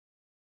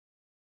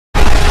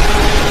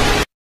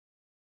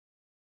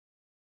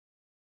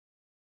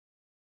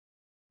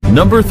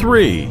Number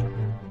 3.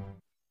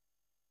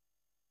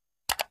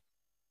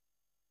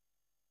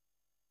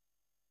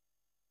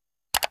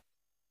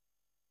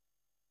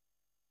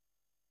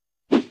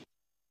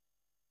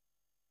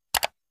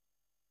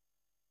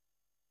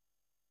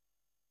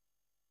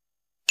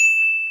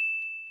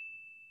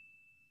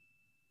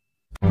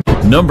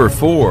 Number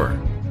 4.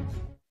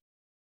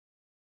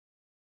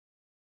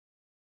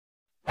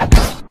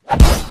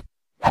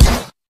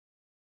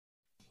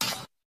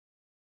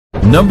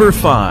 Number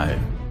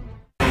 5.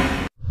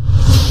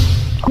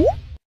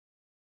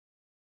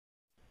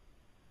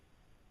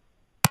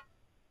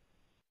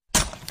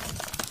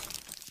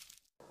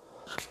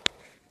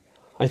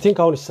 I think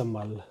አሁን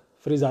ይሰማል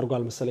ፍሪዝ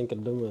አድርጓል መሰለኝ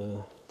ቅድም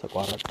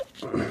ተቋረጠ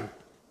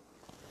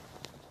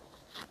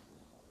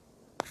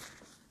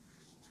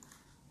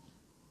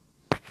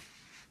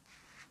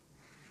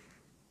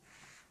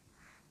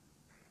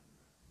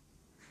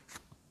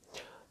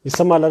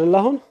ይሰማል አይደል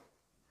አሁን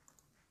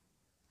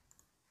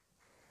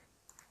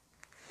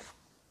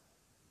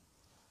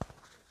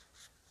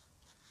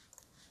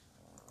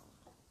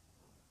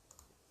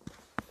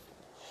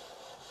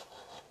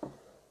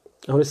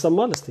አሁን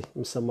ይሰማል እስቲ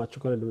የሚሰማችሁ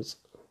ከሆነ ድምጽ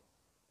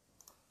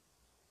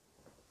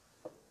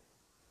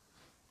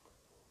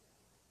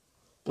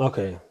ኦኬ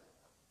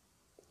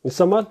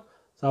ይሰማል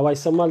ሳባ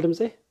ይሰማል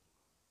ድምጼ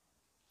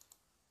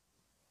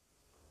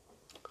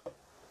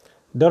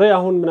ደሬ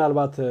አሁን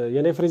ምናልባት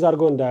የኔ ፍሪዝ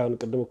አድርጎ እንዳይሆን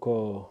ቅድም እኮ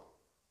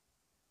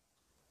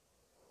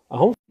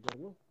አሁን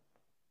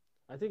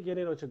አይ ቲንክ የኔ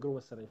ነው ችግሩ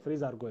መሰለኝ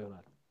ፍሪዝ አድርጎ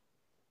ይሆናል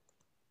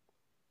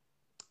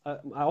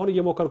አሁን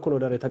እየሞከርኩ ነው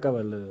ደሬ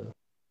ተቀበል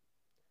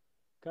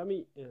ካሚ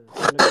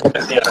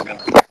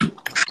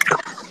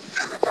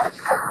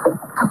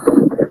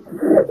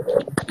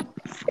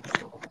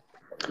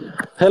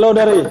ሄሎ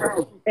ደሬ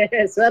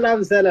ሰላም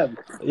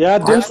ያ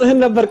ድምጽህን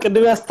ነበር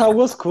ቅድም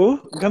ያስታወስኩ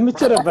ገምቼ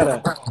ነበር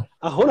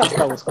አሁን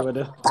አስታወስኩ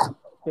በደም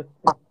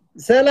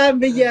ሰላም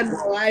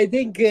ብያለሁ አይ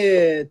ቲንክ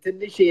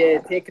ትንሽ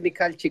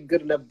የቴክኒካል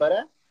ችግር ነበር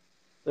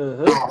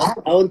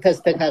አሁን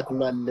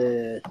ተስተካክሏል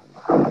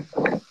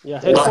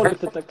ያ ሄድፎን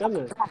ተጠቀም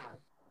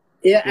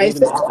ያ አይ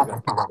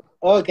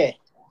ኦኬ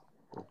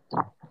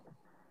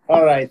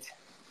ኦልራይት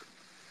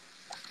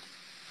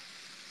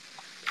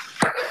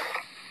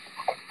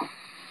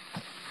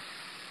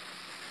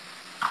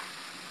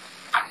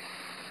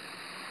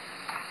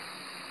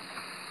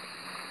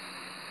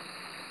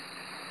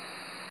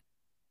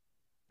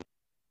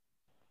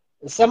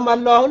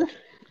ሰማለው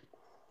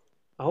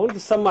አሁን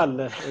ይሰማል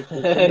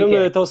ቅድም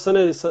ተወሰነ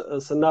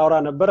ስናወራ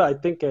ነበር አይ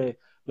ቲንክ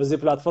በዚህ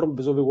ፕላትፎርም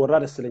ብዙ ቢወራ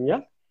ደስ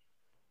ይለኛል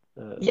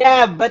ያ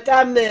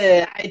በጣም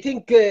አይ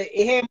ቲንክ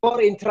ይሄ ሞር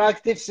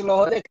ኢንተራክቲቭ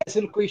ስለሆነ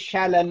ከስልኩ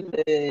ይሻላል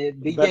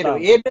ብዬው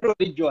ይሄን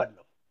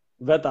ወድጄዋለሁ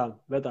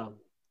በጣም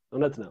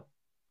እውነት ነው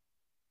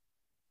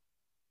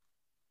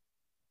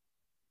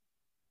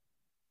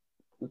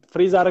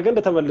ፍሪዝ አድርገ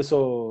እንደተመልሶ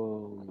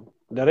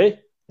ደሬ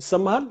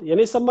ይሰማሃል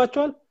የኔ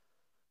ይሰማችኋል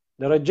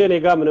ደረጀ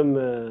ኔጋ ምንም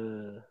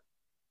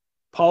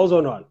ፓውዝ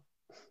ሆኗል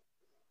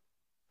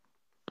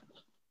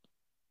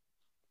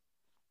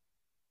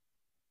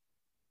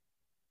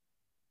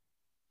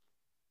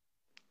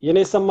የኔ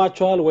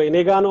ይሰማችኋል ወይ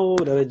ኔጋ ነው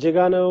ደረጀ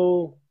ጋ ነው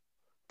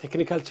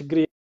ቴክኒካል ችግር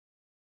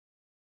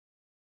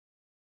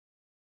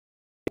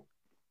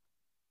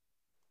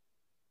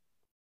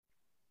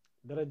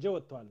ደረጀ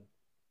ወጥቷል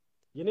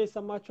የኔ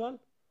ይሰማችኋል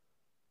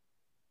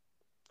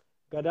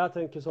ገዳ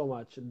thank you so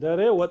much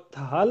ደሬ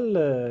ወጥቷል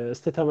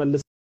እስቲ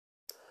ተመልስ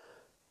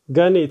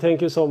ገኒ thank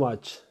you so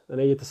much እኔ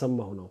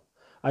እየተሰማሁ ነው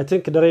I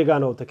think ደሬ ጋ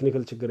ነው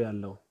ቴክኒካል ችግር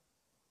ያለው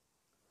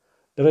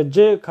ደረጀ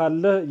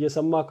ካለ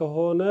እየሰማ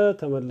ከሆነ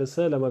ተመልሰ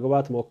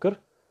ለመግባት ሞክር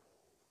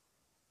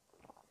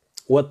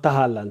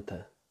ወጥቷል አንተ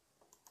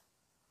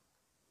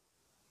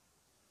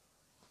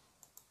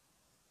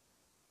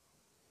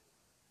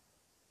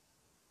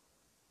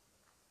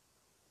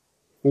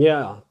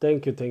Yeah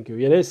thank you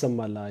የኔ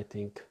ይሰማል I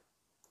think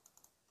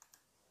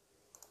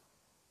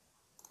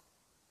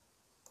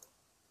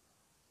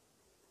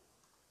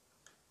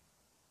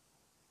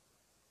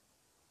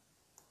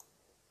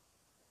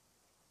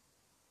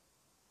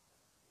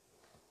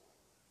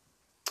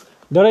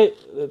ደሬ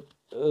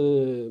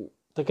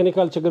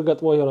ቴክኒካል ችግር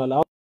ገጥሞ ይሆናል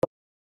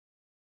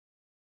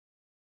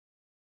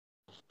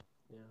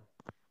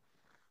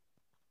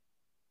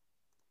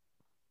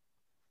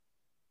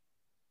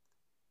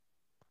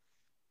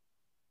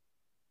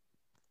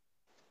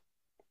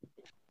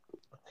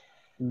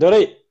ደሬ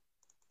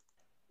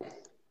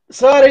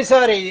ሶሪ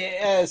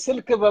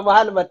ስልክ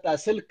በመሃል መጣ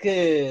ስልክ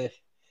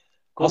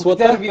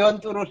ኮምፒውተር ቢሆን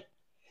ጥሩ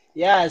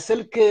ያ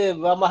ስልክ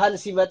በመሃል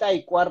ሲመጣ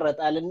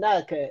ይቋረጣልና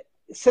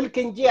ስልክ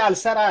እንጂ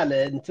አልሰራ አለ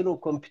እንትኑ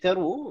ኮምፒውተሩ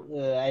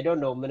አይ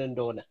ዶንት ኖ ምን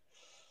እንደሆነ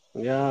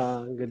ያ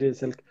እንግዲህ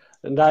ስልክ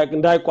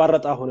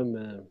እንዳይቋረጥ አሁንም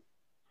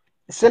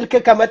ስልክ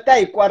ከመጣ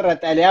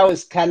ይቋረጣል ያው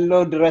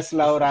እስካለው ድረስ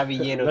ላውራ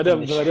ብዬ ነው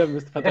በደም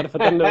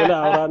ፈጠን ብለ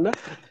አውራና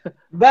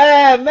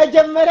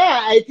በመጀመሪያ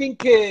አይ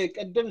ቲንክ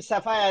ቅድም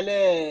ሰፋ ያለ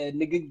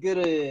ንግግር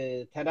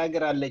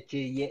ተናግራለች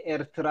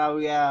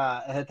የኤርትራዊያ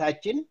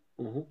እህታችን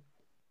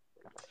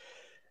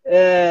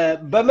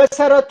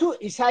በመሰረቱ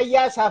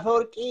ኢሳያስ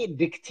አፈወርቂ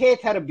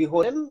ዲክቴተር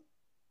ቢሆንም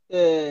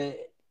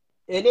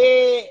እኔ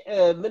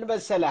ምን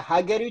መሰለ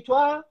ሀገሪቷ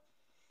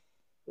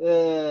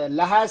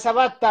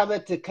ለ27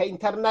 ዓመት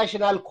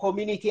ከኢንተርናሽናል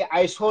ኮሚኒቲ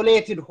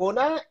አይሶሌትድ ሆና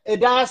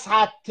እዳ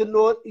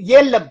ሳትኖር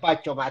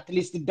የለባቸው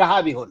አትሊስት ደሃ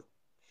ቢሆን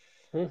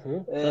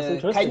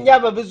ከኛ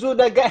በብዙ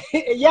ነገር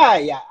ያ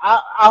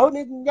አሁን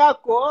እኛ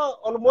እኮ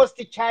ኦልሞስት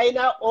ቻይና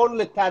ኦን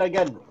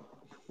ልታረገን ነው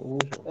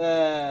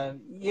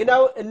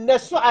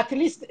እነሱ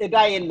አትሊስት እዳ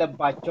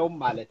የለባቸውም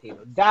ማለት ነው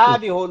ደሃ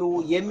ቢሆኑ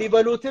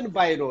የሚበሉትን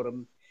ባይኖርም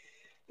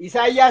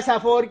ኢሳያስ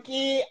አፈወርቂ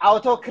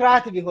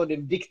አውቶክራት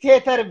ቢሆንም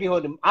ዲክቴተር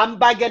ቢሆንም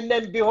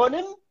አምባገነን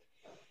ቢሆንም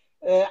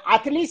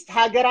አትሊስት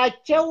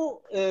ሀገራቸው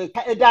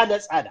ከእዳ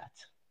ነፃ ናት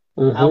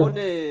አሁን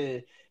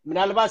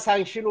ምናልባት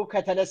ሳንክሽኑ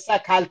ከተነሳ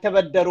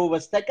ካልተበደሩ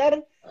በስተቀር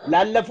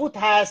ላለፉት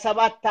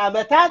 27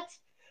 ዓመታት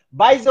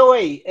by the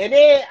way እኔ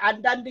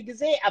አንዳንድ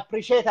ጊዜ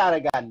አፕሪሺየት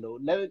አረጋለሁ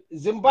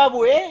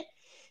ዚምባብዌ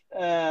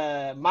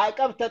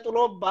ማዕቀብ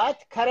ተጥሎባት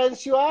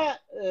ከረንሲዋ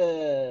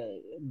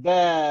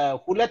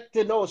በሁለት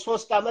ነው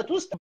 3 ዓመት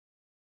ውስጥ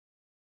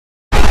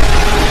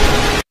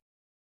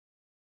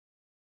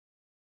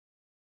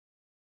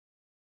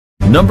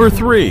Number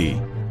 3.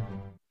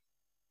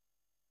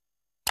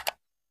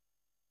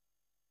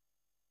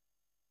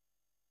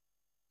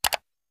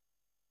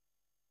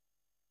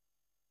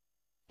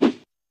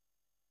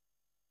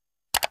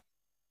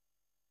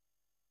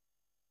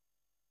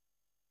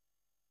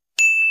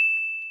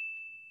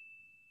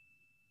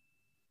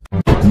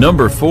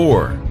 Number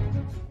 4.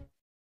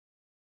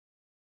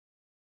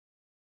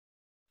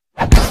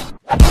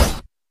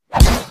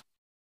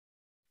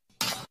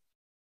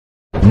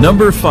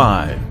 Number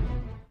 5.